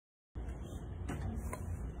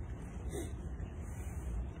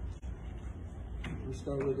we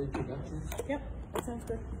start with introductions? Yep, that sounds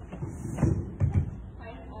good.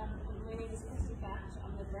 Hi, my name is Christy Batch.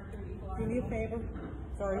 I'm the director of Equal Do me a favor.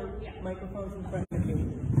 Sorry, yeah. microphone's in front of you.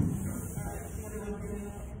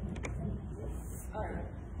 All right.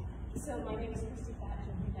 So my name is Christy Batch.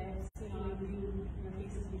 I think I've seen all of you in your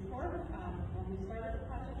faces before when we started the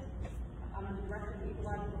project. I'm the director of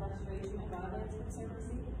ecological restoration at Wildlands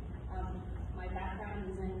Conservancy. My background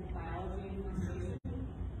is in biology and conservation,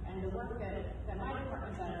 and the work that my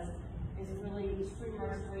department does is really stream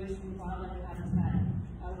restoration, wildlife habitat,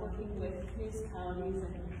 working with municipalities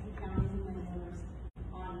and counties and landowners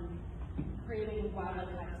on creating wildlife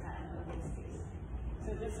habitat in open space. So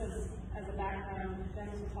just as a background,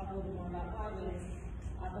 Dennis will talk a little bit more about Wildlands,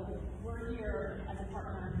 but we're here as a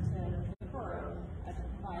partner to the Borough to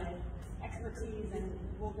provide expertise, and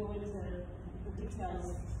we'll go into the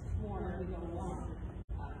details more as we go along.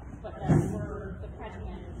 But that we're the project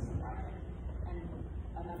managers of the project and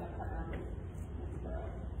another partner with the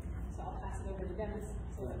Borough. So I'll pass it over to Dennis.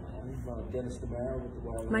 I'm Dennis DeMara with the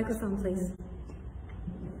Wildlands. Microphone, please.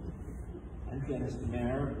 I'm Dennis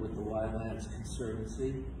DeMara with the Wildlands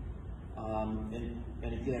Conservancy.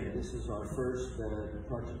 And again, this is our first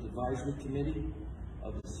project advisory committee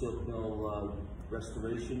of the Silk Mill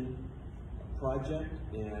restoration project,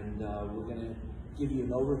 and we're going to give you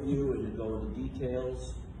an overview and go into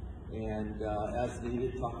details, and as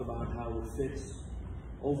needed, talk about how it fits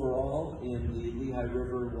overall in the Lehigh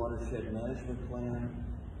River Watershed Management Plan,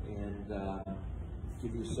 and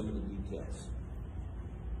give you some of the details.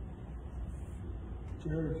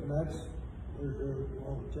 Jerry Connects, we're here with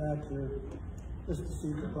all the Jack here, just to see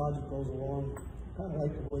if the project goes along. Kind of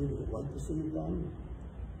like the way we'd like to see it done.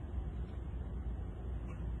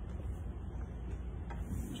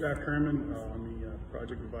 Jack Herman on the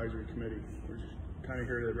Project Advisory Committee. We're just kind of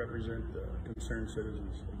here to represent concerned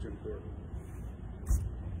citizens of Jim Thorpe.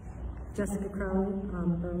 Jessica Crowley,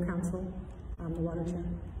 Borough Council, the watershed.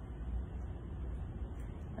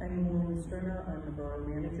 I'm Maureen Stringer. I'm the Borough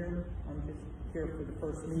Manager. I'm just here for the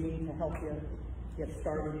first meeting to help you get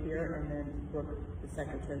started here, and then Brooke, the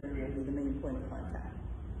Secretary, will be the main point of contact.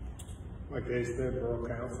 Mike Astead, Borough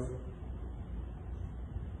Council.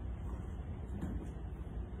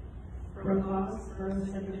 Borough Laws, Borough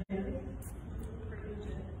Secretary.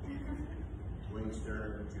 Wayne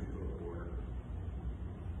Stern, Jim Thorpe Board.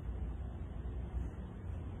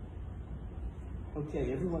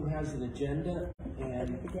 Okay, everyone has an agenda,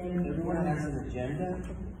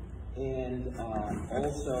 and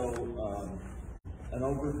also an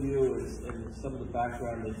overview and some of the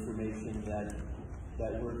background information that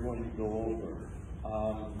we're going to go over.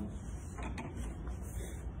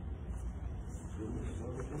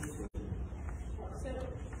 So,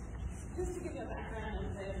 just to give you a background of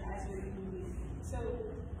the advisory committee, so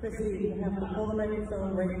Chrissy, you have to pull the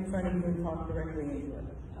microphone right in front of you and talk directly into it.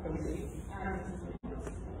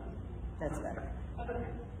 That's better. okay.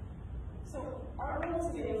 So our role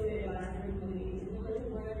today with the advisory committee is really to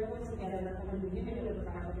bring everyone together from the beginning of the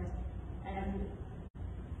project and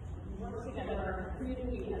work together,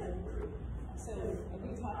 communicate as a group. So we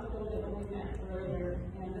talked a little bit when we met earlier,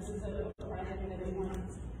 and this is a project that we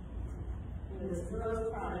want. This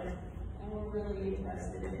Borough's project, and we're really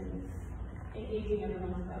interested in engaging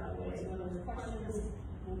everyone throughout the way. So when there's questions,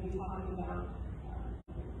 we'll be talking about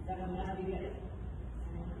that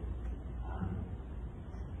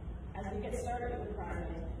as we get started with the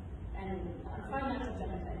project. And I'm trying not to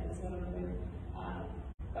jump ahead, that's what I'm doing.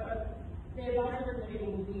 But the advisory committee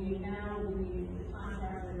will be now, we'll be the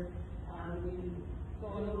contractor, we'll be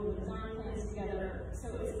going over the design plans together. So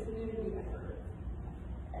it's a community effort.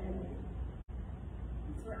 And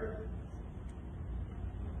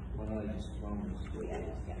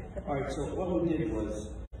all right, so what we did was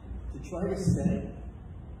to try to set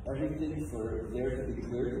everything for there to be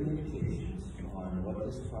clear communications on what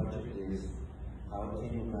this project is, how it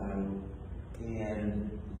came about, and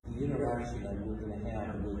the interaction that we're going to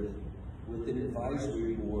have with an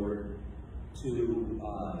advisory board to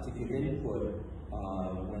give input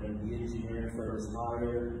when the engineering firm is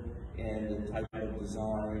hired, and the type of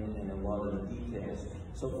design and a lot of the details.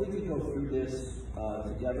 So if we could go through this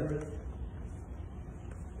together,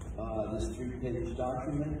 this 3-page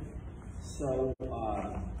document. So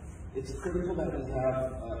it's critical that we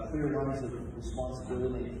have clear lines of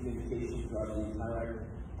responsibility and communication throughout the entire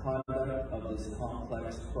conduct of this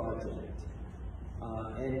complex project.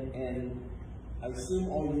 And I assume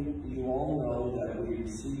you all know that we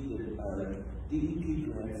received a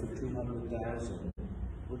DEP grant for $200,000.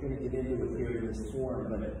 We're going to get into it here in this forum,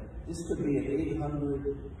 but this could be an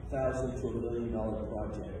 $800,000 to $1 million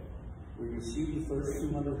project. We received the first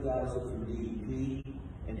 $200,000 from DEP,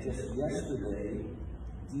 and just yesterday,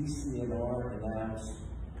 DCNR announced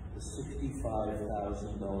the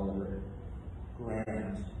 $65,000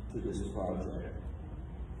 grant to this project.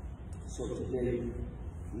 So today,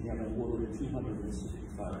 we have awarded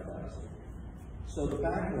 $265,000. So the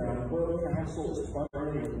background, Borough Council is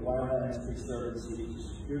partnering with Wildlands Conservancy to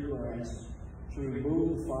secure grants to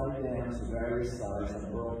remove the 5 dams of various sizes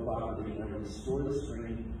on borough property and restore the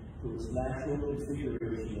stream to its natural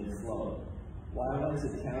configuration and flow. Wildlands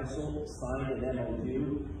and Council signed an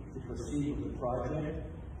MOU to proceed with the project.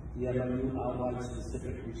 The MOU outlines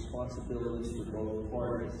specific responsibilities for both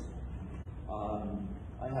parties.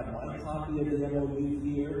 I have my copy of the MOU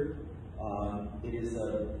here. It is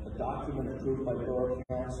a document approved by Borough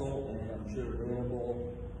Council, and I'm sure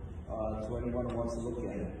available to anyone who wants to look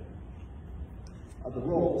at it. The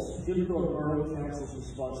roles. Jimco Borough Council's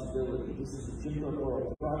responsibility. This is the Jimco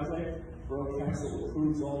Borough project. Borough Council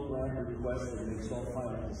approves all grant requests and makes all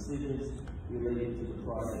final decisions related to the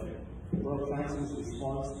project. Borough Council's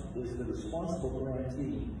response is the responsible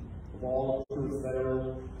grantee of all approved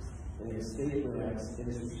federal and state grants and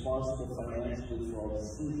is responsible financially for all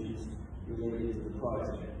decisions related to the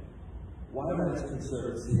project. Wildlands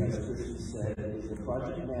Conservancy, as Christian said, is the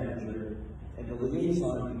project manager and the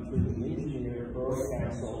liaison between the engineer, Borough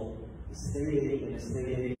Council, the state and the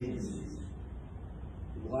state agencies.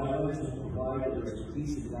 Wildlands will provide their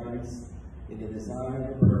expertise and guidance in the design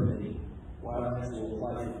and permitting. Wildlands will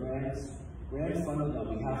apply for grant funding on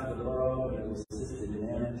behalf of the borough, and will assist in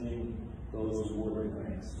managing those awarded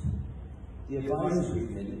grants. The advisory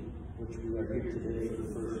committee, which we are here today for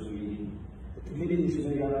the first meeting, the committee is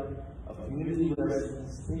made up of community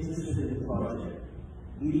residents interested in the project.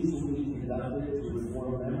 Meetings will be conducted to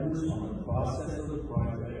inform members on the process of the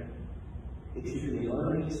project. It should be a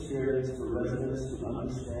learning experience for residents to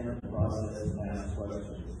understand the process and ask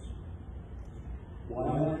questions.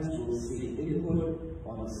 Wildlands will seek input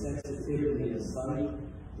on the sensitivity of the site,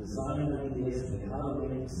 design ideas, and how to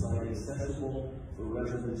make the site accessible for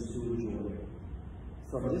residents to enjoy.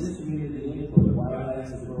 From this community input,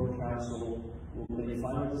 Wildlands and Borough Council will make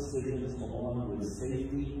final decisions along with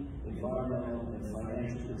safety, environmental, and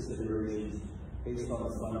financial considerations based on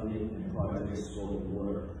the funding and project scope of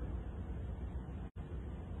work.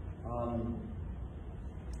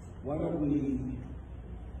 Why don't we,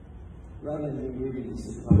 rather than reading this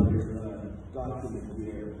entire document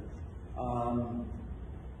here,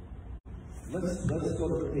 let's go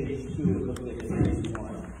to page 2 and look at page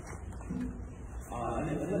 1.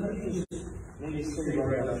 And let me just maybe say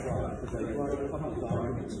right up front, because I brought a couple of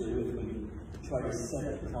documents here with me to try to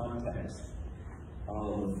set the context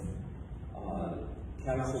of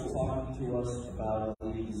council talking to us about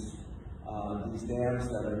these dams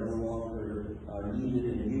that are no longer needed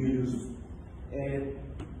and used. And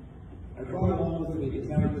I brought along with me the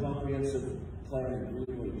county comprehensive plan,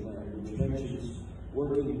 greenway plan, which mentions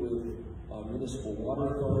working with municipal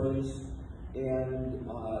water authorities and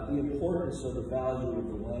the importance of the value of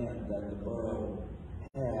the land that the borough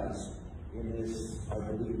has in this, I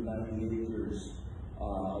believe, 90 acres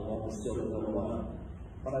along the Silverville Run.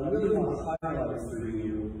 But I really want to highlight for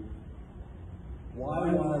you why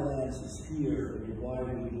Wildlands is here and why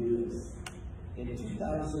we do this. In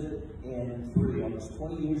 2003, almost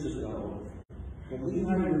 20 years ago, the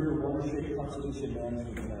Lehigh River Watershed Conservation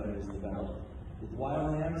Management Plan was developed with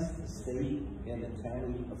Wildlands, the state, and the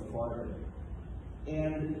county of Thorpe.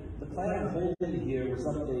 And the plan holding here was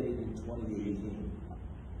updated in 2018.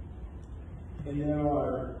 And there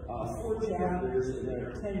are 4 chapters, and there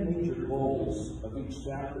are 10 major goals of each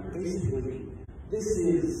chapter. Basically, this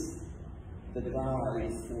is the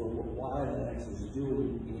guide for what Wildlands is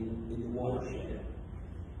doing in the watershed.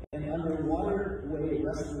 And under waterway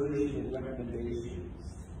restoration and recommendations,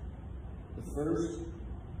 the first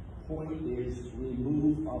point is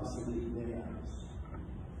remove obsolete dams.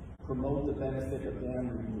 Promote the benefit of dam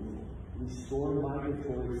removal. Restore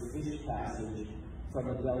migratory fish passage from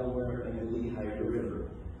the Delaware and the Lehigh River.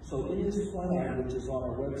 So in this plan, which is on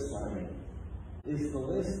our website, is the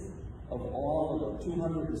list of all of the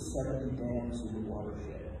 270 dams in the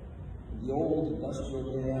watershed. The old industrial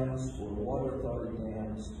dams or water authority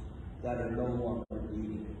dams that are no longer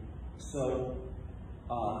needed. So,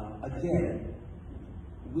 again,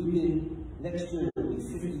 next year will be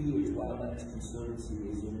 50 years Wildlands Conservancy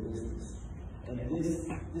is in business. And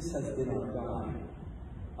this has been our guide.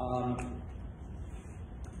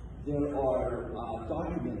 There are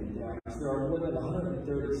documented dams. There are more than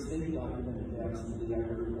 130 state documented dams in the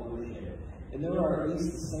Lehigh watershed. And there are at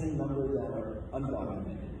least the same number that are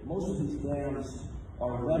undocumented. Most of these dams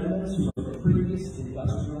are remnants from the previous ceased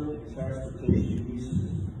industrial and transportation uses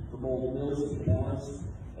from old mills and canals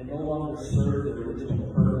and no longer serve their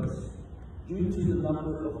original purpose. Due to the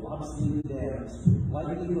number of obsolete dams,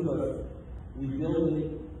 likelihood of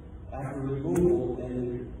rebuilding after removal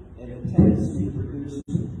and the tendency to produce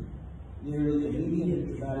nearly immediate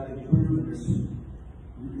and dramatic improvements,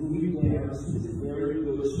 removing dams is a very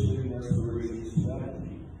good stream restoration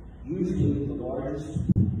strategy. Usually the largest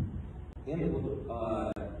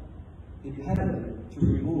impediment to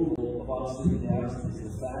removal of obsolete dams is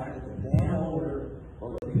the fact that the dam owner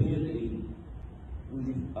or community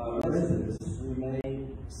residents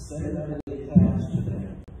remain sentimentally attached to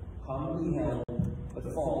them, commonly held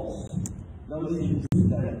but false notions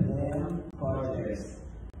that dam projects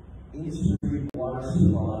in-stream water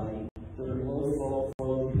supply during low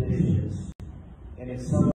flow conditions and in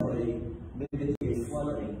some way mitigate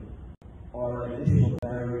flooding are additional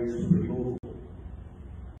barriers to removal.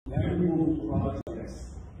 Dam removal projects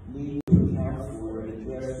need to account for and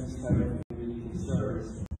address these type of community concerns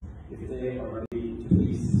if they are to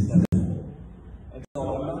be successful. And so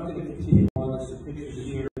I'm not going to continue on this picture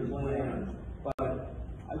here and plan, but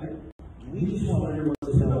we just want everyone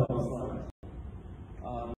to know up front,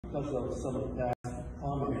 because of some of the past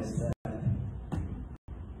comments, that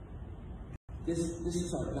this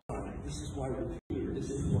is our guide. This is why we're here. This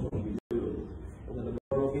is what we do. And when the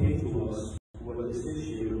borough came to us with this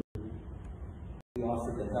issue, we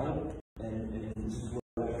offered to help, and this is where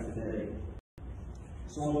we're at today.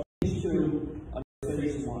 So on phase 2, under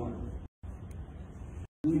phase 1,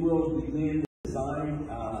 we will begin the design,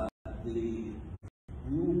 we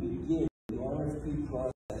will begin the RFP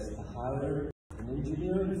process to hire an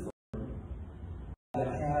engineering firm that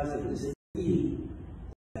has an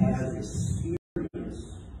experience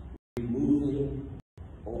removing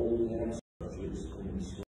old dam structures and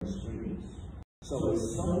restoring streams. So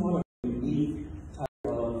it's somewhat a unique type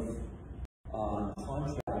of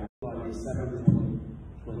contract by December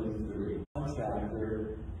 2023.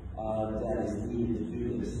 Contractor that is needed to do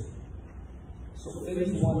this. So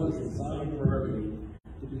phase 1 is design permitting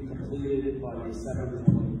to be completed by December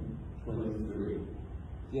 2023.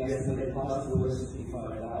 The estimated cost was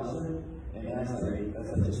 $65,000, and as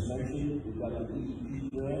I just mentioned, we've got the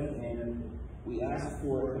DEP grant, and we asked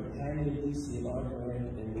for a companion DCNR grant,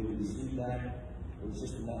 and we received that. It was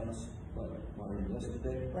just announced,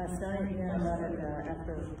 yesterday. Last night, yeah,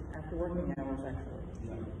 after working hours, actually.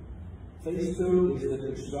 Yeah. Phase 2 is the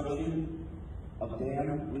construction of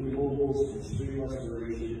dam removals and stream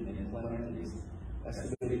restoration and plantings.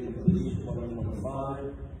 Estimated completion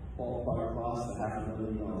 2025. Ballpark cost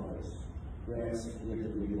 $500,000. Grants we have to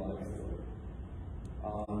reapply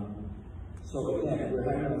for. So again, we're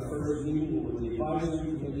having our first meeting with the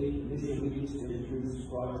advisory committee, initial meetings to introduce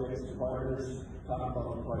projects to partners, talk about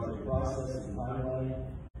the project process and timeline,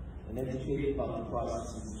 and educate about the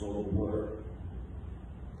process and scope of work.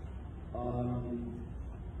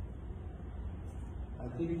 I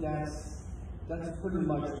think that's pretty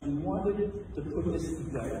much, we wanted to put this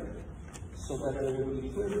together so that there would be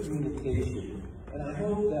clear communication. And I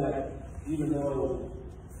hope that, even though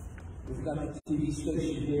we've got the TV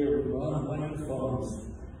station here, we're on microphones,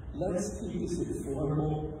 let's keep this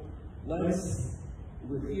informal.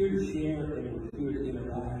 We're here to share, and we're here to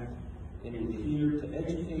interact, and we're here to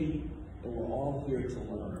educate, and we're all here to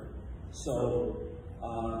learn. So,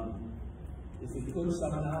 if we could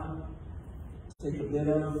somehow take a bit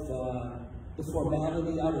of the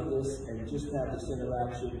formality out of this and just have this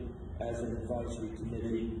interaction as an advisory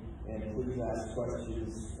committee, and please ask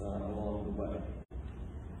questions along the way.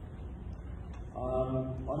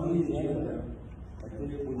 On the agenda, I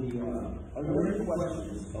think are there any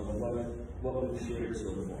questions of what we've shared so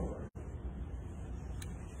far?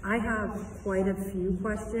 I have quite a few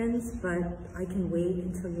questions, but I can wait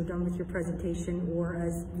until you're done with your presentation, or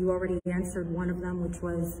as you already answered one of them, which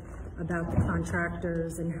was about the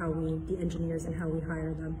contractors and the engineers and how we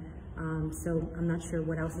hire them. So I'm not sure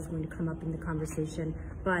what else is going to come up in the conversation,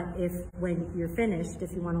 but when you're finished,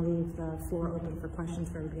 if you want to leave the floor open for questions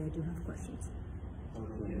for everybody, I do have questions.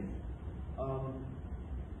 Okay.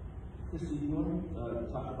 Christy, do you want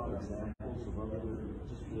to talk about examples of other,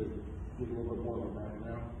 just to give a little bit more of a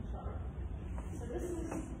background? Sure. So this is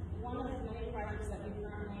one of the many projects that we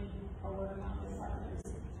currently are working on with partners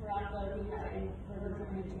throughout the rehiring for the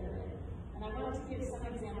drainage area. And I wanted to give some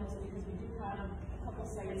examples because we do have a couple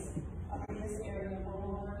sites up in this area where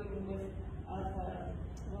we're working with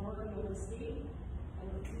the state,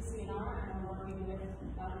 with DCNR, and we're working with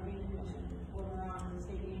the Green Commission when we're on the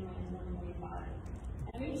state game line 125.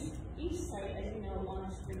 And each site, as you know,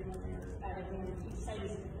 launched stream layers at a each site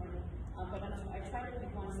is different. but I tried to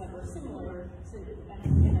pick ones that were similar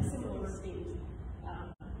and in a similar stage.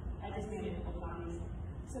 I just made a couple copies.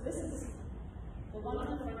 So this is the one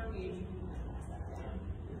on the front page, you can pass that down,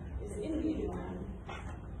 is Indian one.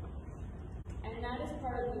 And that is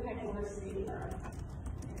part of the Headquarters State Park.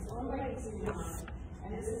 It's owned by DC United,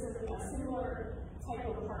 and this is a similar type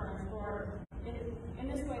of partnership. In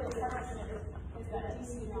this way, the partnership is that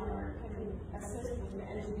DC United can assist with the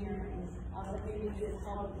engineering that they need to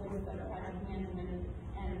help with the project management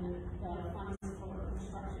and the funds for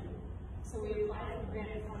construction. So we apply for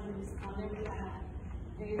grant funds on their behalf.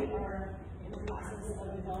 They are in the process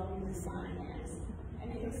of developing design plans.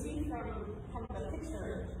 And you can see from the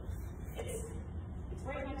picture, it's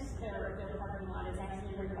right next to their parking lot. It's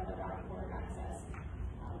actually right by the Rockport access.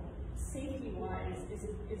 Safety-wise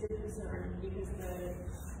is a concern because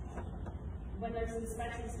when there's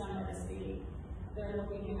inspections done by the state, they're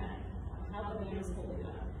looking at how the dam is holding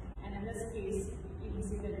up. And in this case, you can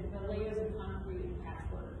see that the layers of concrete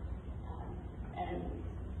patchwork. And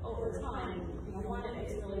over time, one,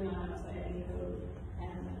 it's really not up to any code,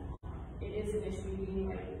 and it is an issue being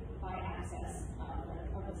right by access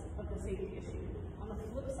of the safety issue. On the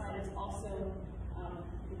flip side, it's also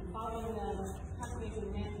following the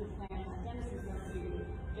conservation management plan that Dennis referred to,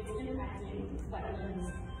 it's impacting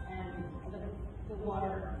wetlands and the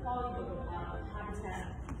water quality of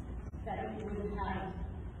habitat that we would have,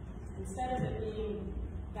 instead of it being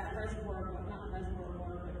that reservoir, not reservoir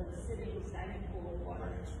water, but the sitting stagnant pool of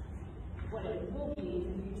water. What it will be in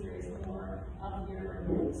the future is more of your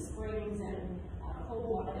springs and cold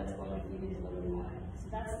water that's going to feed into the water. So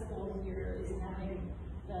that's the goal here, is having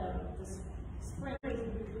the springs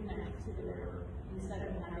reconnect to the river instead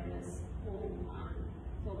of having this holding pond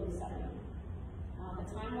filled with sediment. The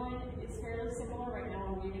timeline is fairly similar. Right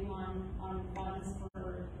now we're waiting on funds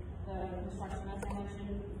for the construction, as I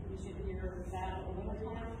mentioned. We should hear that over the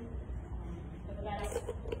time. But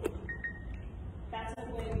that's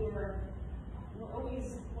the way we're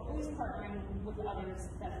always partnering with others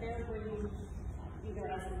that they're bringing either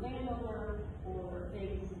as a landowner or they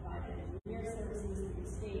can provide engineer services to the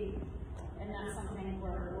state, and that's something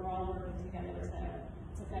where we're all working together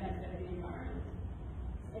to benefit the environment.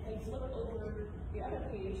 If you flip over the other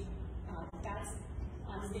page, that's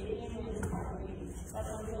on state ambulance property. That's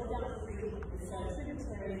on Bill Down Creek. It's a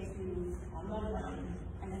tributary to Mud Run,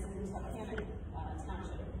 and it's in Tuckahoe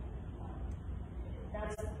Township.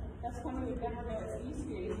 That's coming to Denver. It used to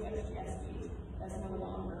be a USGS that's no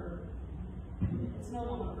longer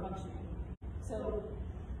functioning. So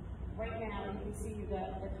right now you can see the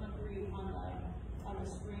concrete on the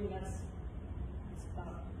stream that's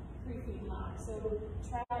about 3 feet high. So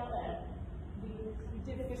trout that we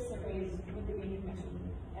did fish surveys with the Game Commission,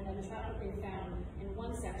 and the trout that they found in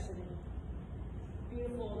one section,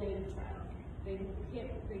 beautiful native trout. They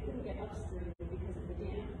couldn't get upstream because of the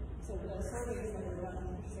dam. So the surveys that were done,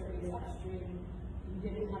 surveys upstream, you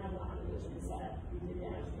didn't have a population set, you did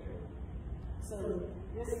downstream. So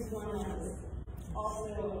this is one that was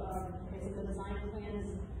also, it's in the design plans.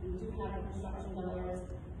 We do have construction dollars.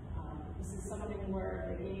 This is something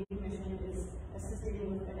where the Game Commission is assisting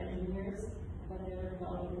with the engineers, but they're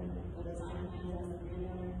developing the design plans as the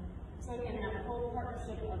landowner. So again, that whole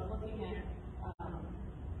partnership of looking at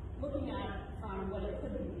from what it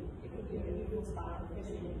could be. It could be a beautiful spot for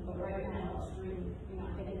fishing, but right now upstream, you're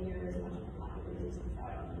not getting near as much of the populations of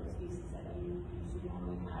trout and other species that you should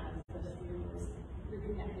normally have if the stream was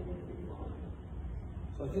reconnected and free flowing.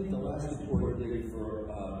 So I think the last important thing for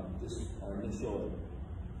this initial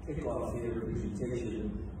kickoff here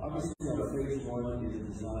presentation, obviously our phase one is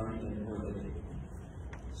design and permitting.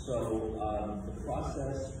 So the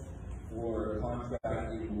process for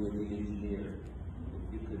contracting with the engineer,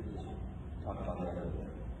 if you could just talk about that a little bit.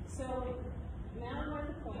 So now we're at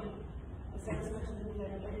the point, as I mentioned,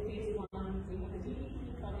 that every phase one, we have the DEP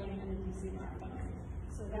funding and the DCR funding.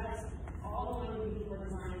 So that's all going to be for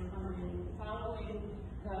design and permitting, following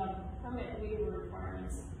the permit waiver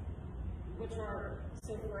requirements, which are,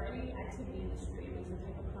 so for any activity in the stream, there's a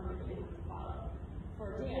type of permit you have to follow.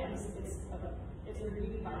 For dams, it's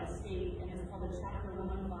reviewed by the state, and it's called a Chapter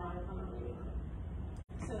 115 permit waiver.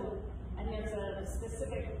 So, and there's a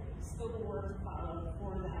specific scope of work to follow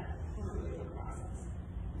for that permit waiver process.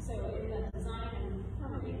 So in the design and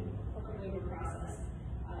permitting permit waiver process,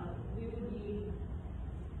 we would be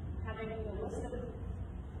having the list of,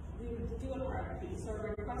 we would do an RFP, so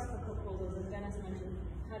a request for proposals, as Dennis mentioned,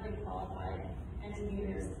 having qualified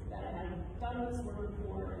engineers that have done this work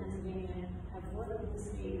before in Pennsylvania, have worked with the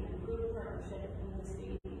state, have good partnership with the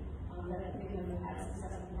state, that they have had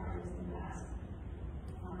successful projects in the past.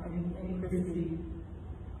 And Christy,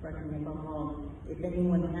 correct me if I'm wrong, if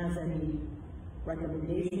anyone has any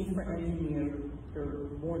recommendations for engineer, they're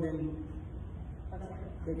more than,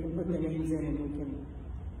 they can put their names in and we can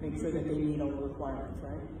make sure that they meet all the requirements,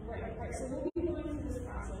 right? Right. So we'll be going through this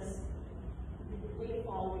process late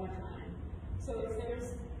fall, winter time. So if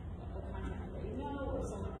there's a contractor that you know or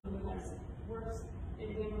someone who has worked in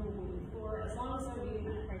Wildlands before, as long as they're meeting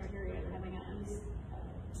that criteria of having at least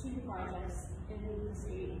 2 projects in the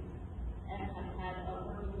state and have had a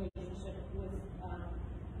working relationship with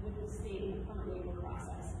the state in the permit waiver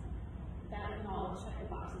process, that can all check the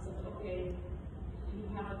boxes of, okay, you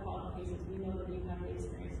have the qualifications, we know that you have the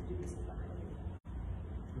experience to do this correctly.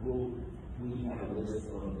 Will we have a list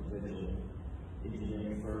of potential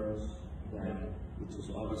engineering firms that, which is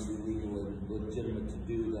obviously legal and legitimate to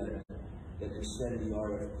do, that you send the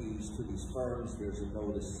RFPs to these firms, there's a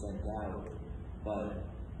notice sent out, but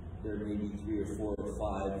there may be 3 or 4 or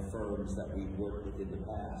 5 firms that we've worked with in the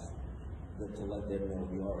past that to let them know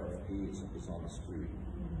the RFP is on the street.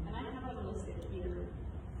 And I have them listed here,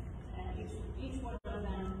 and each one of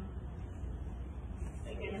them,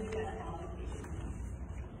 again, we've got qualifications.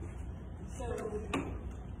 So,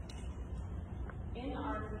 in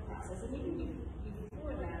our process, and even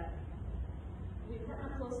before that, we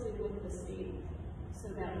partner closely with the state so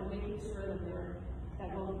that we're making sure that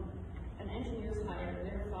when an engineer is hired,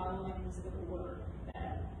 they're following the scope of work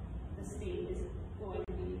that the state is going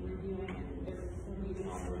to be reviewing and they're meeting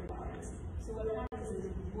all the requirements. So what happens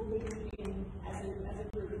is we'll be meeting as a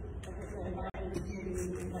group, like I said, advisory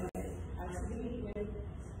committee, like to meet with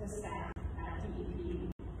the staff at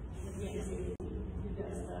DEP, with the NCAP, who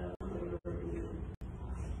does the waiver review.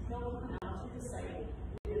 They'll come out to the site.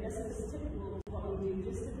 This is typical of what we do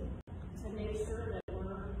just to make sure that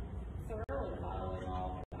we're thoroughly following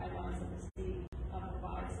all the guidelines that the state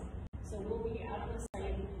provides. So we'll be out of the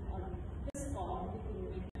site this fall, we can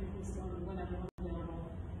make this on whenever we're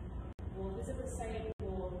available. We'll visit the site,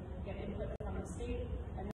 we'll get input from the state,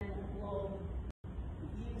 and then we'll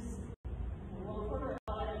incorporate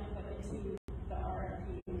all that input into the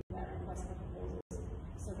RFP, that request for proposals,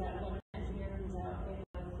 so that when an engineer comes out, they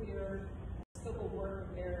have a clear scope of work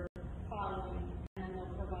that they're following, and then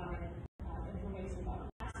they'll provide information about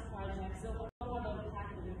past projects. They'll have a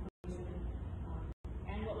packet of information.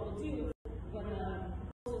 And what we'll do when the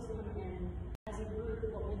proposals come in, as a group,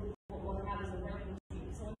 what we'll have is a ranking sheet.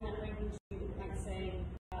 So in that ranking sheet, it might say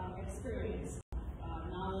experience,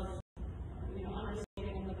 knowledge,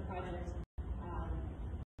 understanding of the project.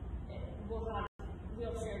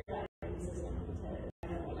 We'll share that ranking system to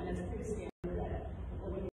everyone, and it's pretty standard that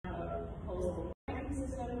when we have a proposal ranking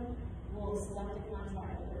system, we'll select a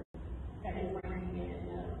contractor that is ranking it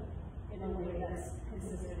in a way that's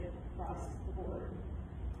consistent across the board.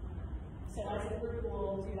 So as a group,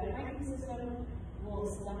 we'll do that ranking system, we'll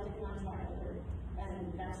select a contractor,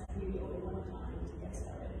 and that should be over one time to get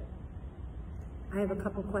started. I have a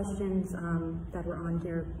couple questions that were on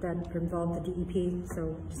here that involve the DEP,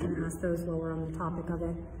 so I'm just going to ask those while we're on the topic of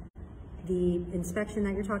it. The inspection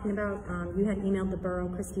that you're talking about, you had emailed the borough,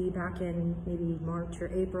 Christy, back in maybe March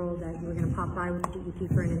or April that you were going to pop by with the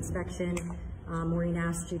DEP for an inspection. Maureen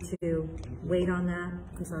asked you to wait on that.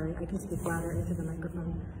 I'm sorry, I can speak louder into the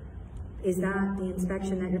microphone. Is that the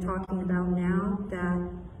inspection that you're talking about now that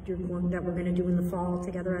we're going to do in the fall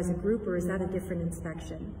together as a group, or is that a different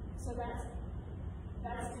inspection? So that's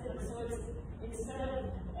different. So it's instead of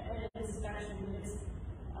an inspection, it's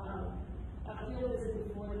a field visit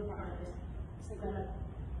before the project, so that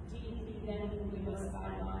DEP then can give us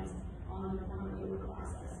guidelines on the permit waiver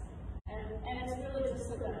process. And it's really just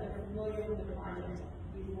so that they're familiar with the project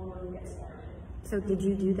before we get started. So did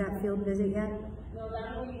you do that field visit yet? No,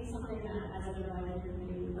 that will be something that as an advisory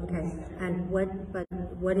committee. Okay, and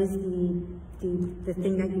what is the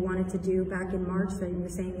thing that you wanted to do back in March that you were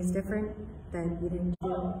saying is different that you didn't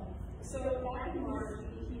do? So back in March,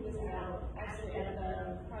 he was out actually at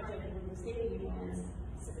the project with the state Wildlands.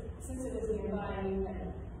 Since it was nearby, we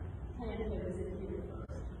had planned to visit here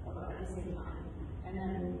first at the same time, and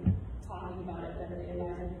then talking about it that the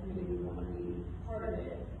advisory committee would want to be part of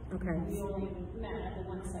it. Okay. We only met at the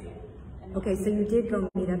one site. Okay, so you did go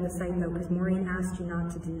meet at the site though, because Maureen asked you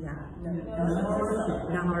not to do that.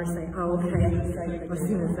 Not our site. Oh, okay. I was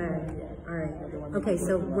gonna say. All right. Okay,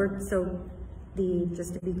 so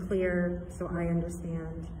just to be clear, so I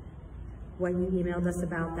understand, what you emailed us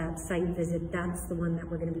about that site visit, that's the one that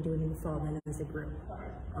we're going to be doing in the fall then as a group.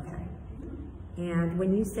 Okay. And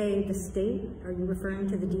when you say the state, are you referring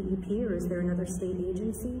to the DEP or is there another state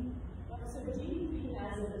agency? So DEP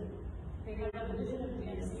they have a division of the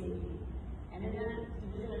NCAP, and in that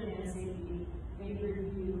division of the NCAP, they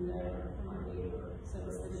review the permit waiver. So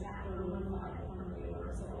it's the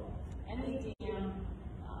any dam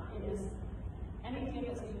any dam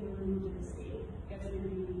that's being removed in the state gets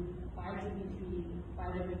reviewed by DEP, by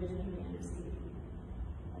the Division of Dam Safety.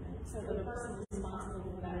 So the person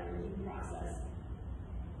responsible for that review process,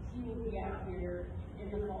 he will be out here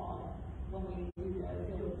in the fall when we do the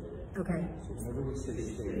field visit. Okay. So whenever we say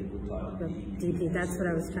state, we're talking DEP, that's what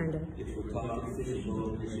I was trying to. If we're talking Fish and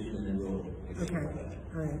Boat Commission, then we'll. Okay,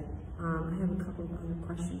 all right. I have a couple of other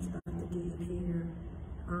questions about the DEP here.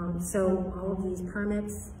 So all of these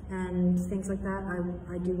permits and things like that,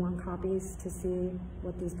 I do want copies to see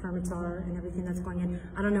what these permits are and everything that's going in.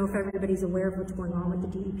 I don't know if everybody's aware of what's going on with the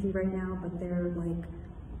DEP right now, but they're like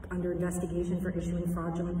under investigation for issuing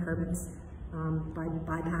fraudulent permits by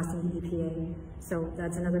bypassing the EPA. So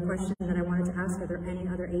that's another question that I wanted to ask. Are there any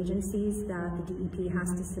other agencies that the DEP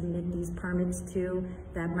has to submit these permits to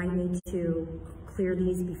that might need to clear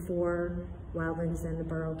these before Wildlands and the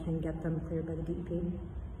Borough can get them cleared by the DEP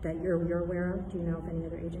that you're aware of? Do you know of any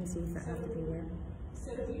other agencies that have to be aware?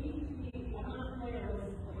 So DEP, I'm not familiar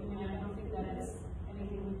with what you mean. I don't think that is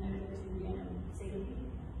anything connected to the safety,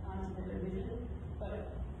 to the division,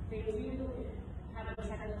 but they do have a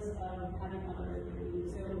checklist of having other reviews.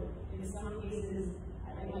 So in some cases,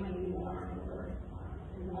 it might be more, or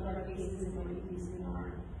in other cases, it might be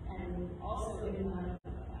sooner. And also in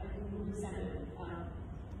I think we sent it,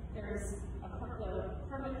 there's the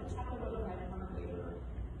permit, the chapter 105 permit waiver.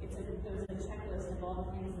 There's a checklist of all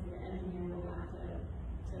the things that your engineer will have to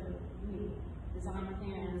meet. Design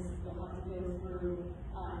plans, you'll have to go through,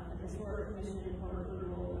 the historic commission for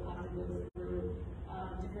approval, you'll have to go through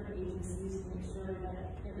different agencies to make sure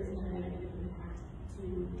that there isn't a negative impact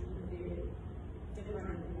to the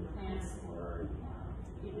different plants or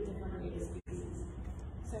different native species.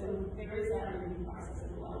 So there is that review process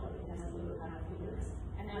as well, that it has to go have clearance.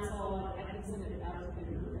 And that's all, I can send it out to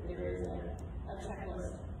the group, that there is a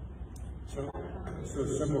checklist. So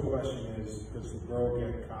a simple question is, does the borough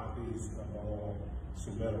get copies of all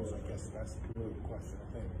submittals? I guess that's really the question,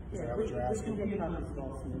 I think. Is that what you're asking? We can get copies of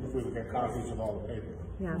all submittals. If we would get copies of all the paper?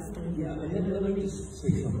 Yes. Yeah, and then let me just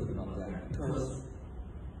say something about that, because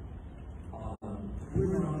we're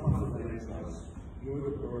not a land trust.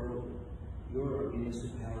 You're the borough, you're a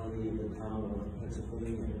municipality in the Commonwealth of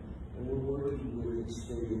Pennsylvania, and we're working with the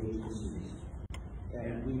state agencies.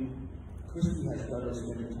 And Christy has done this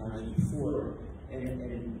many times before,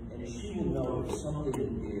 and she will know if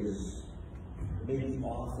something is maybe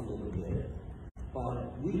off a little bit.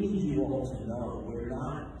 But we need you all to know we're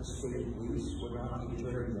not the state police, we're not the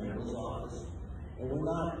Attorney General's office, and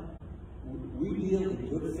we deal in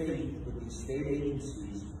good faith with these state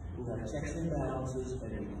agencies who have checks and balances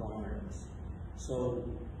and requirements. So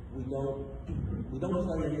we don't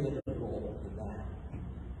play any other role than that.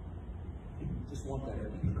 Just want that to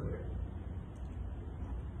be clear.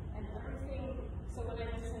 And everything, so when I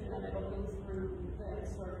mentioned that it'll go through the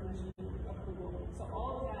historic commission approval, so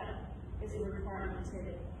all of that is a requirement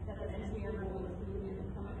that the engineer will include in the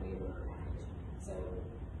permit waiver package. So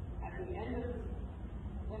at the end of,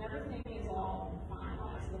 when everything is all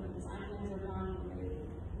finalized, when the design plans are done, when they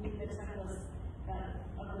meet the checklist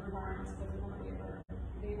of requirements for the permit waiver,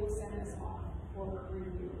 they will send this off for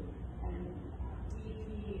review. And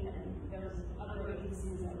DEP and those other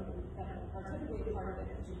agencies that are typically a part of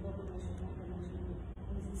it, which is local commission, and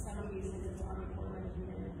in some cases it's Army Corps of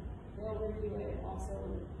Engineering, they'll review it, also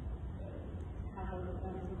have an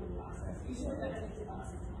approval process. Usually that takes about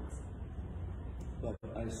 6 months. But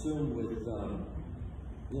I assume with,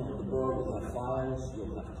 the borough will have files,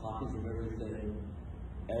 you'll have copies of everything,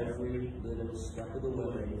 every little step of the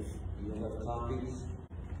way, you'll have copies.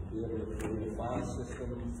 We'll be able to create a file system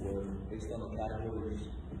based on the categories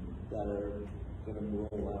that are going to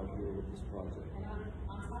roll out here with this project. And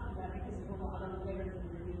on top of that, because there's a lot of layers of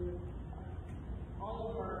review,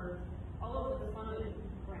 all of the funded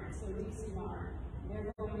grants, so DCR,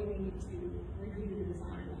 they're going to need to review the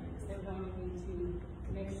design plans. They're going to need to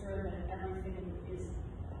make sure that everything is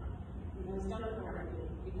done correctly,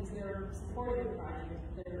 because they're supporting the project,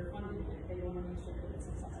 they're funding it, they want to make sure that it's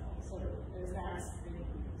successful. So there's that screening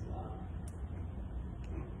as well.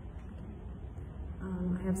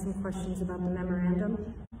 I have some questions about the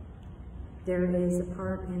memorandum. There is a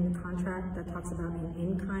part in the contract that talks about an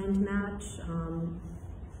in-kind match.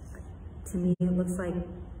 To me, it looks like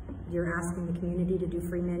you're asking the community to do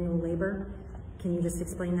free manual labor. Can you just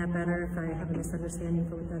explain that better if I have a misunderstanding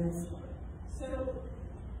for what that is? So,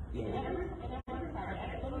 in every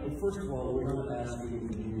project, Well, first of all, we're not asking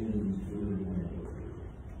the community to do anything.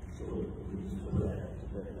 So we just put that to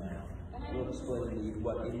bed now. We'll explain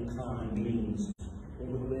what in-kind means.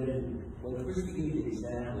 When Christy gave the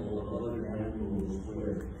example of other animals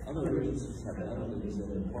where other agencies have elements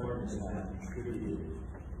that the partners have contributed.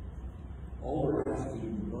 All we're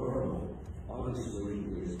asking the borough, obviously,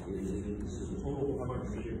 is a total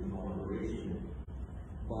partnership and collaboration,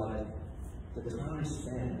 but the time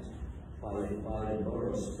spent by the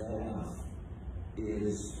borough staff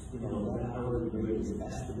is, that hourly rate is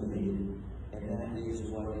estimated, and that is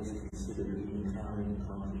what is considered in-kind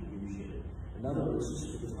contribution. In other words,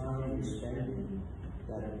 just the time you're spending,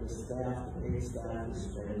 that the paid staff is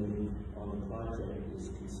spending on the project is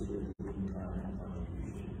considered in-kind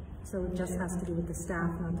contribution. So it just has to do with the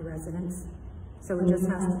staff, not the residents? So it just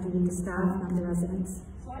has to do with the staff, not the residents?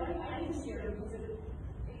 So I didn't share because it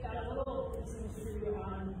got a little misconstrued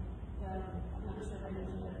on I'm not sure if I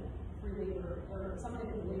mentioned it, free labor or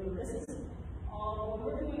something with labor. This is all,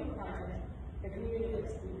 when we're doing a project, the community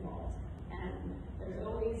likes to be involved. And there's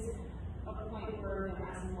always a point where they're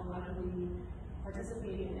asking, well, how do we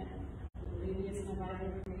participate in it? Maybe it's an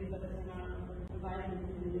advisory committee, but if they're not an advisory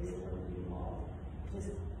committee, so they're involved.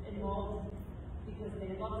 Just involved because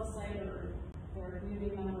they love the site or they're a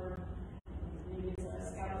community member, maybe it's a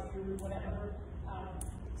scout troop, whatever.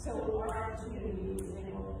 So our opportunity is,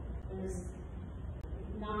 there's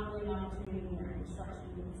not really an opportunity for construction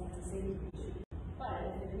because that's a safety issue. But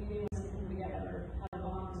if the community wants to come together, have a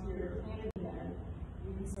volunteer planning event, we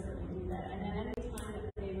can certainly do that. And then any time that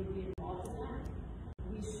they would be involved in that,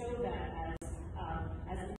 we show that as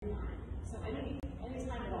in time. So any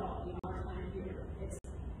time at all, our time here, it's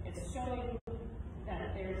showing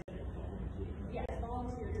that there's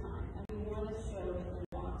volunteer time, and we want to show that there's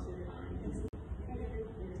volunteer time because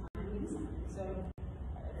your time means something. So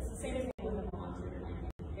it's the same thing with the volunteer planning.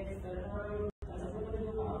 If the borough doesn't want to do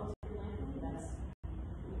volunteer planning,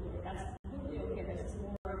 that's completely okay. That's just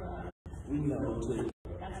more of a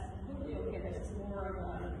that's completely okay. That's just more of a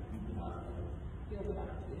field of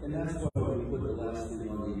activity. And that's why we put the last thing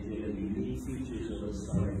on the agenda, unique features of the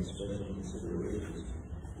site and special considerations.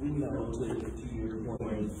 We know, to your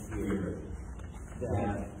point here,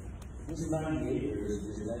 that this 90 acres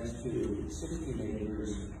is next to 16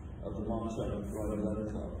 acres of the Montreux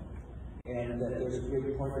Wildlands Club, and that there's a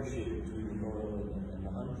great partnership between the Borough and the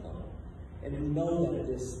Hunt Club. And we know that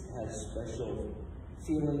this has special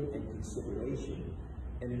feeling and consideration,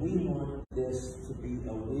 and we want this to be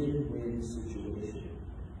a win-win situation.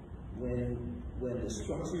 When the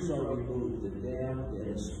structures are removed, the dam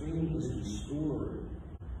and the stream is restored,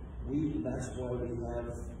 that's why we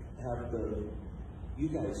have you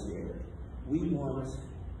guys here. We want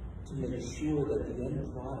to make sure that the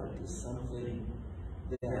end product is something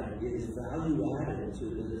that is value added to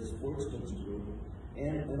the sportsman's group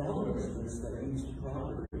and all the residents that use the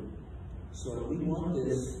property. So we want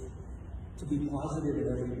this to be positive in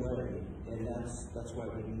every way, and that's why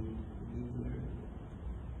we need here.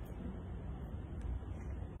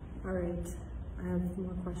 All right, I have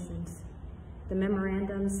more questions. The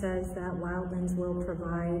memorandum says that Wildlands will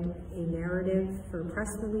provide a narrative for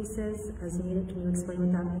press releases as needed. Can you explain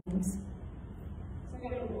what that means? So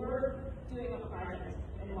again, we're doing a project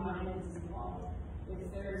and Wildlands is involved. If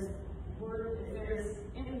there's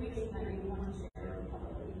information that you want to share with the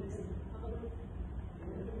public, because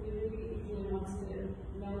the community usually wants to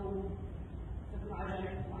know the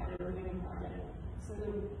project, why they're doing a project. So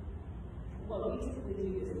what we typically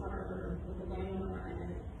do is partner with the landowner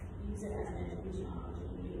and use it as an education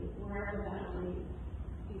opportunity. Wherever that may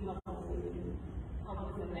be helpful, we can help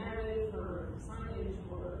with the narrative or signage,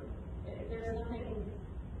 or there's nothing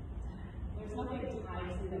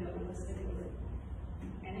tied to them that will stick with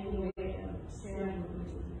any way of sharing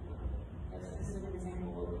information with people. That's just an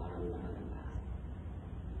example of how we've done it in the past.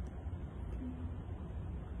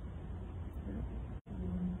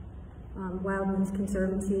 Wildlands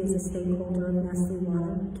Conservancy is a stakeholder of Nestle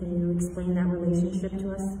Water. Can you explain that relationship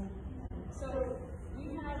to us? So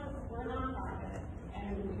we're a nonprofit,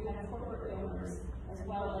 and we have corporate donors as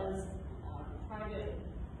well as private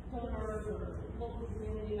donors or local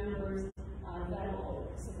community members that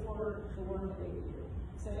will support the work that we do.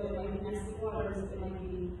 So it might be Nestle Waters, it might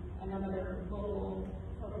be another local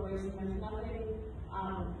corporation. There's nothing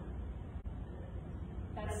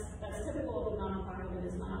that's typical of a nonprofit, but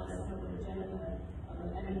it's not a separate agenda of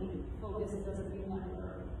any focus. It doesn't mean that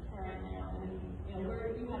we're carrying out any,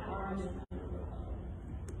 we have our mission.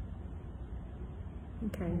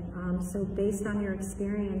 Okay, so based on your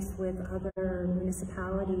experience with other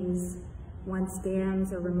municipalities, once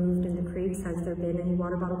dams are removed into creeks, has there been any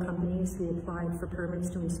water bottle companies who applied for permits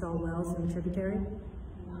to install wells in the tributary?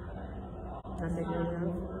 Not that you know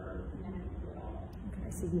of? Okay,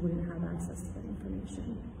 so you wouldn't have access to that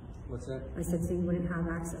information. What's that? I said, so you wouldn't have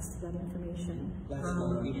access to that information. That's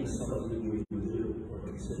not even something that you would do or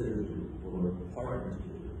considered to do or partner to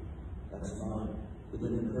do. That's not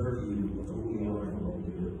within the purview of who we are and what we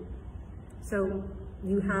do. So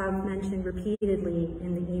you have mentioned repeatedly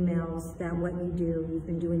in the emails that what you do, you've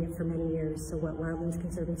been doing it for many years. So what Wildlands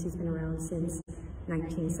Conservancy has been around since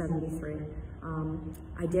 1973.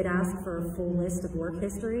 I did ask for a full list of work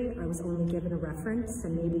history. I was only given a reference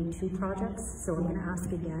and maybe 2 projects. So I'm going to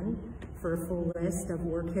ask again for a full list of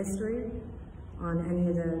work history on any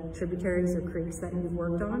of the tributaries or creeks that you've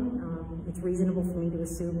worked on. It's reasonable for me to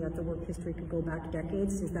assume that the work history could go back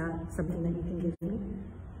decades. Is that something that you can give me?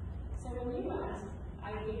 So when you asked,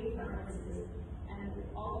 I gave references, and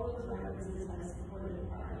all of those references have supported the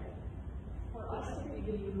project. For us to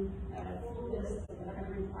give you a full list of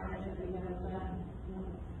every project that we've ever done,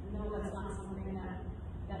 no, that's not something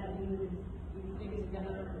that we would be putting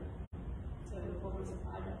together to focus a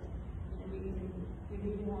project. We can give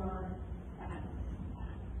you more.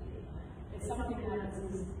 It's something that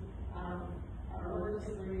is our work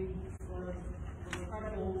history was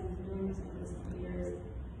incredible. We've been doing this for years.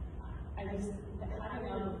 I just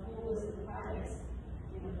having a full list of projects,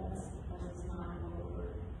 that's just not what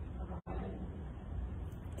we're providing.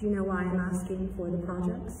 Do you know why I'm asking for the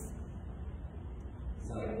projects?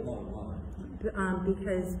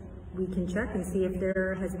 Because we can check and see if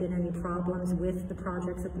there has been any problems with the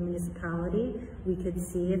projects at the municipality. We could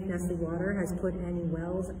see if Nestle Water has put any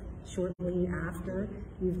wells shortly after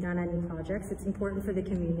you've done any projects. It's important for the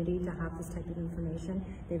community to have this type of information.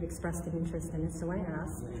 They've expressed an interest in it, so I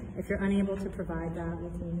asked. If you're unable to provide that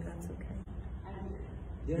with me, that's okay.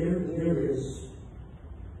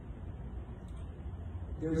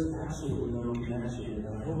 There's absolutely no connection,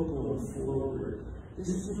 and I hope going forward, this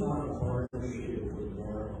is about a partnership with the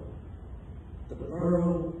borough. The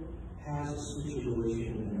borough has a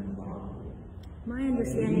situation and a problem. My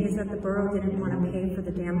understanding is that the borough didn't want to pay for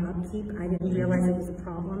the dam upkeep. I didn't realize it was a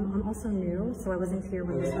problem. I'm also new, so I wasn't here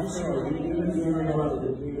when this was sorry, you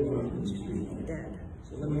did.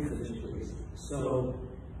 So let me finish, please. So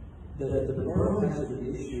the borough has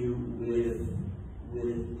an issue with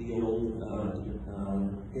the old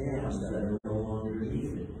dams that are no longer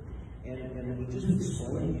needed. And we just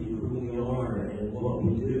explained to you who we are and what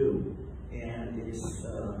we do. And it's,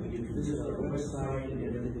 you can visit our website and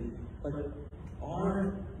everything. But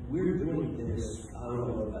we're doing this out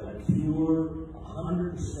of a pure,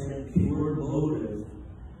 100% pure motive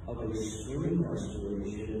of a stream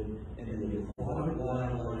restoration and the aquatic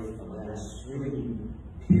wildlife of that stream,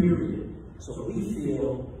 period. So we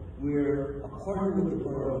feel we're a partner with the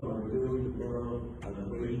borough and we're doing the borough a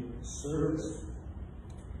great service.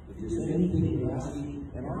 If there's anything you're asking,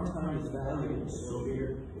 and our time is valuable, so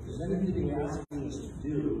here, if there's anything you're asking us to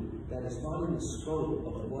do that is not in the scope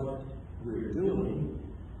of what we're doing,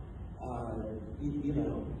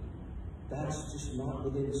 that's just not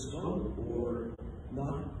within the scope or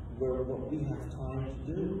not where what we have time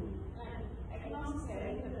to do. I can also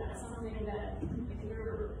say that that's something that if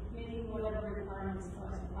you're making whatever requirements for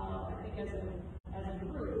us to follow, I think as a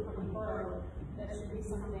group from the borough, that should be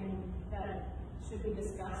something that should be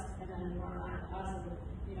discussed and then brought back to us.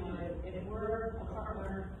 If we're a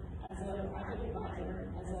partner as a project advisor,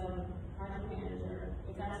 as a project manager,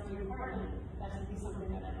 if that's your requirement, that should be something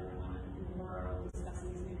that everyone in the borough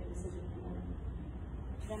discusses and make a decision.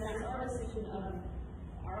 Then that's our decision of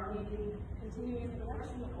are we continuing the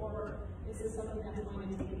direction or is this something that's going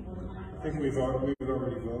to take more time? I think we've already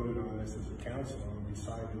voted on this as a council and we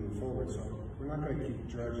decided to move forward, so we're not going to keep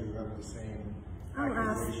dredging up the same. I'll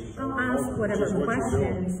ask whatever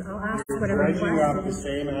questions. I'll ask whatever questions. The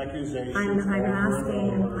same accusations. I'm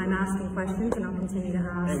asking questions, and I'll continue to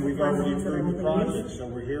ask. And we've already approved the project, so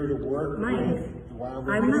we're here to work. Mike,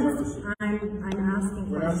 I'm asking questions.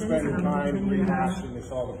 We're not spending time rehashing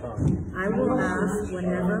this all the time. I will ask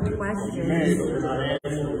whatever questions. You may, but we're not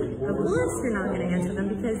answering. Of course, you're not going to answer them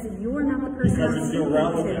because you are not the person I'm speaking to.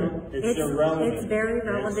 It's irrelevant. It's very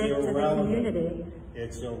relevant to the community.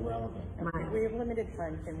 It's irrelevant. Mike. We have limited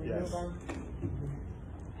time. Can we move on?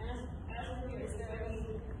 Is there any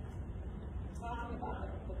talking about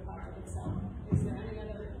the project itself? Is there any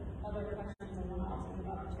other questions I want to ask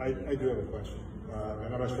about? I do have a question,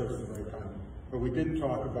 and I'm not sure if it's the right time, but we did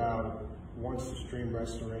talk about once the stream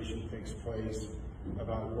restoration takes place,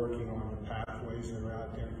 about working on the pathways that are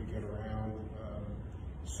out there to get around.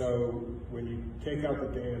 So when you take out the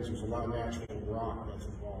dams, there's a lot of natural rock that's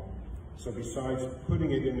involved. So besides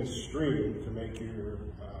putting it in the stream to make your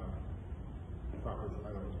proper, I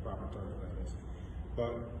don't know what the proper term for that is,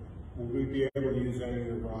 but will we be able to use any of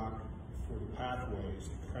the rock for the pathways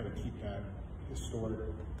to kind of keep that historic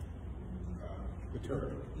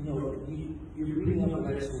material? You're bringing up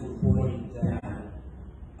an excellent point that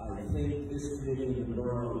this committee in the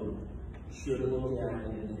borough should look at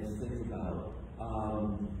and think about.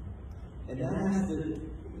 And that has to,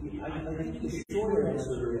 I think the short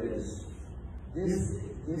answer is, this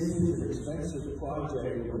is an expensive project,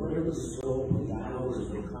 and whatever the scope of the hours of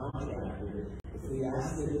the contractor, if we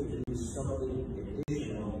ask them to do something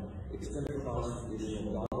additional, it's going to cost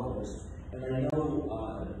additional dollars. And I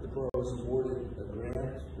know the borough was awarded a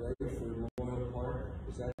grant, right, for Memorial Park.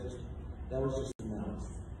 That was just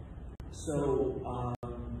announced. So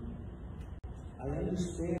I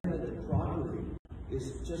understand that the property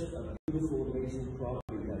is just a beautiful, amazing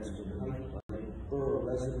property that's been hyped by borough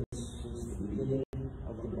residents since the beginning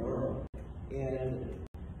of the borough. And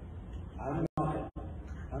I'm not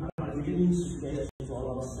giving you suggestions.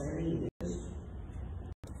 All I'm saying is,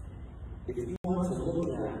 if you want to look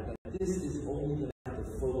at that, this is only going to have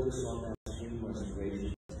to focus on that stream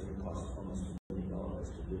restoration. It's going to cost almost $1 million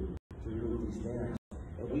to remove these dams.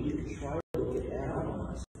 And we can try to look at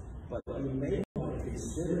add-ons, but you may want to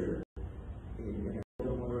consider, and I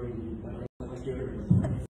don't worry, my name's here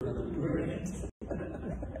for another grant.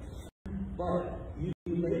 But you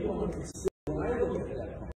may want to consider, when I look at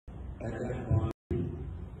that property,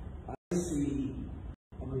 I see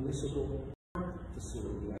a municipal park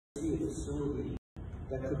facility. I see a facility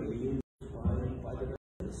that could be used by the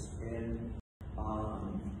residents. And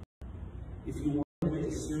if you want to make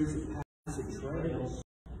a series of paths and trails,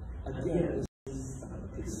 again, this is a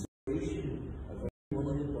consideration of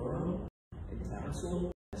everyone in the borough and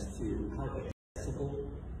council as to how accessible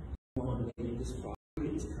you want to make this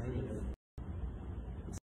property. It's kind of,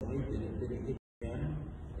 it's been a hit gem,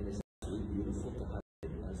 and it's absolutely beautiful to hike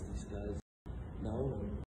it, as these guys know.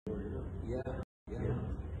 Yeah.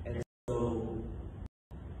 And so,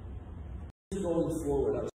 just going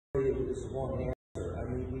forward, I'm sorry it was a long answer. I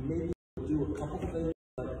mean, we may be able to do a couple things,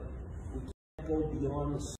 but we can't go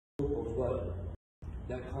beyond the scope of what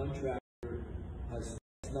that contractor has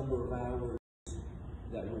X number of hours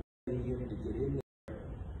that we're paying him to get in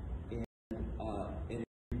there and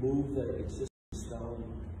remove the existing stone,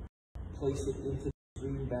 place it into the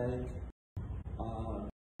stream bank.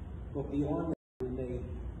 But beyond that, we may, I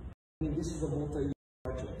mean, this is a multi-year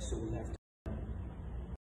project, so we have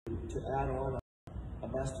to add on a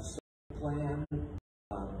master plan,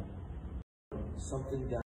 something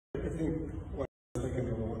that. I think what I was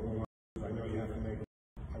thinking along the lines, I know you have to make,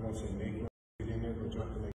 I won't say make it in there, but you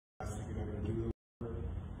have to make fast to get in and do the work,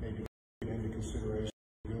 maybe get into consideration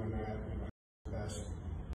doing that, and that's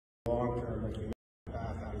long term, like you know, the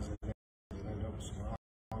path, how does it end up with some rock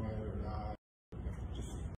on it or not?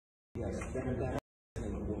 Just yes, that is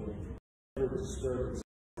important. Whatever disturbance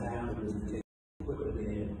happens and take equipment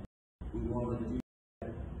in, we want to do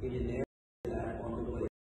that in an area that on the way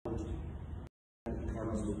out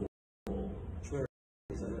becomes the whole trail.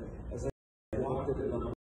 As I walked it a number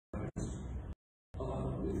of times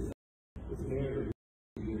with Mary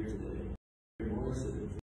here today, Mary Morrison,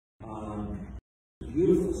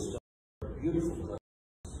 beautiful stuff, beautiful place,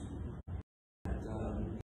 and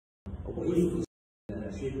away from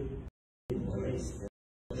that should be in place.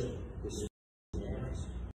 This dams.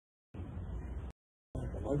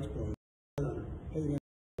 The lights going, hey,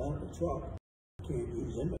 back the truck, can't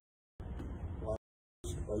use it. Well,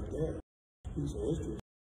 it's right there. Piece of history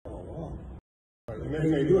all along. and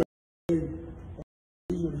then they do it,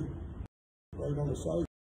 Easily, right on the site.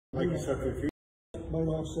 like you said, if you Might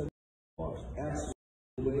offset cost. Absolutely.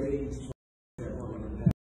 The way these are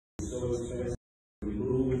running is so expensive to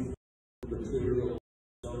remove the material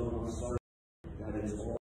on the site that it's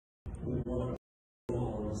all we want to go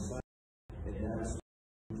on the site, and that's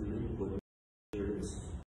the input. There is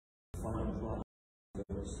final product that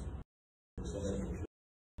is successful.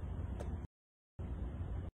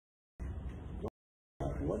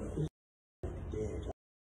 What is damage?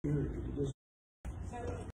 Here, you just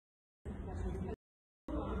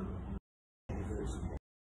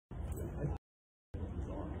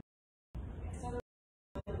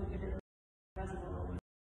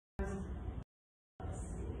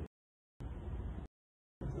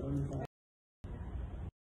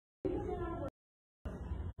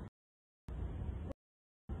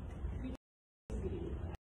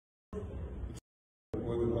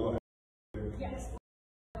Yes.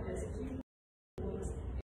 There's a few woods,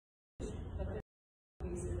 but there's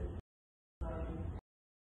places,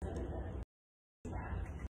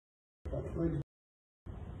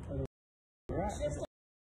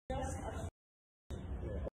 just the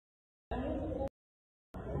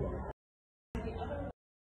other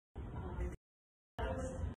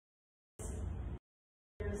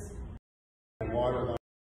there's water line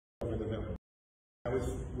over the middle. That was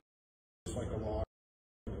just like a log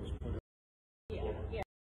that was put in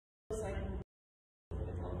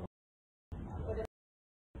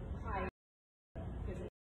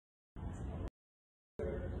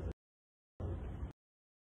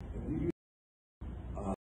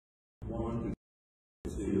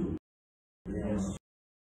to advance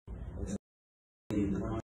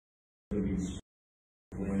the contributions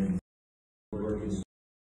when work is,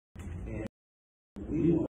 and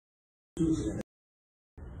we want to send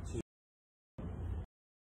to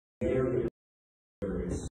areas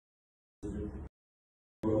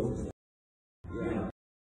growth.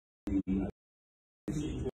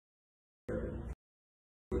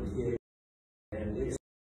 Yeah, and it's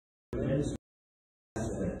tremendous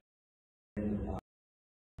asset, and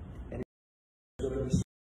it's going to be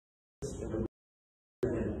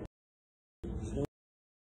there's no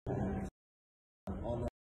impact on that.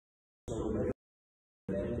 So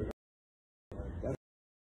that's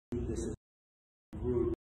this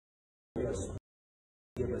group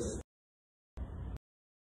give us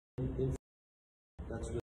that's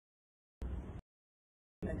really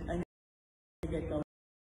I get going.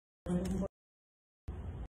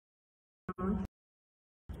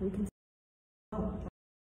 We can.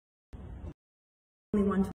 Only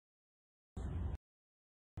one.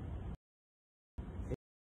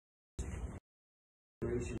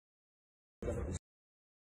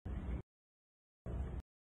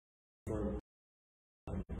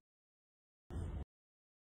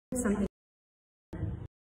 Something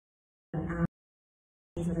that are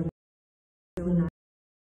really not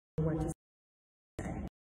what to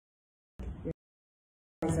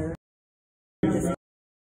say.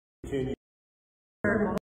 Continue.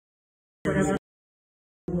 Whatever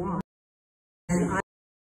you want. And I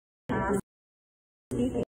have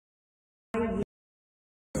speaking. I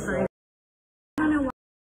don't know why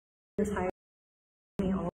you're tired of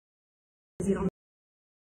me all because you don't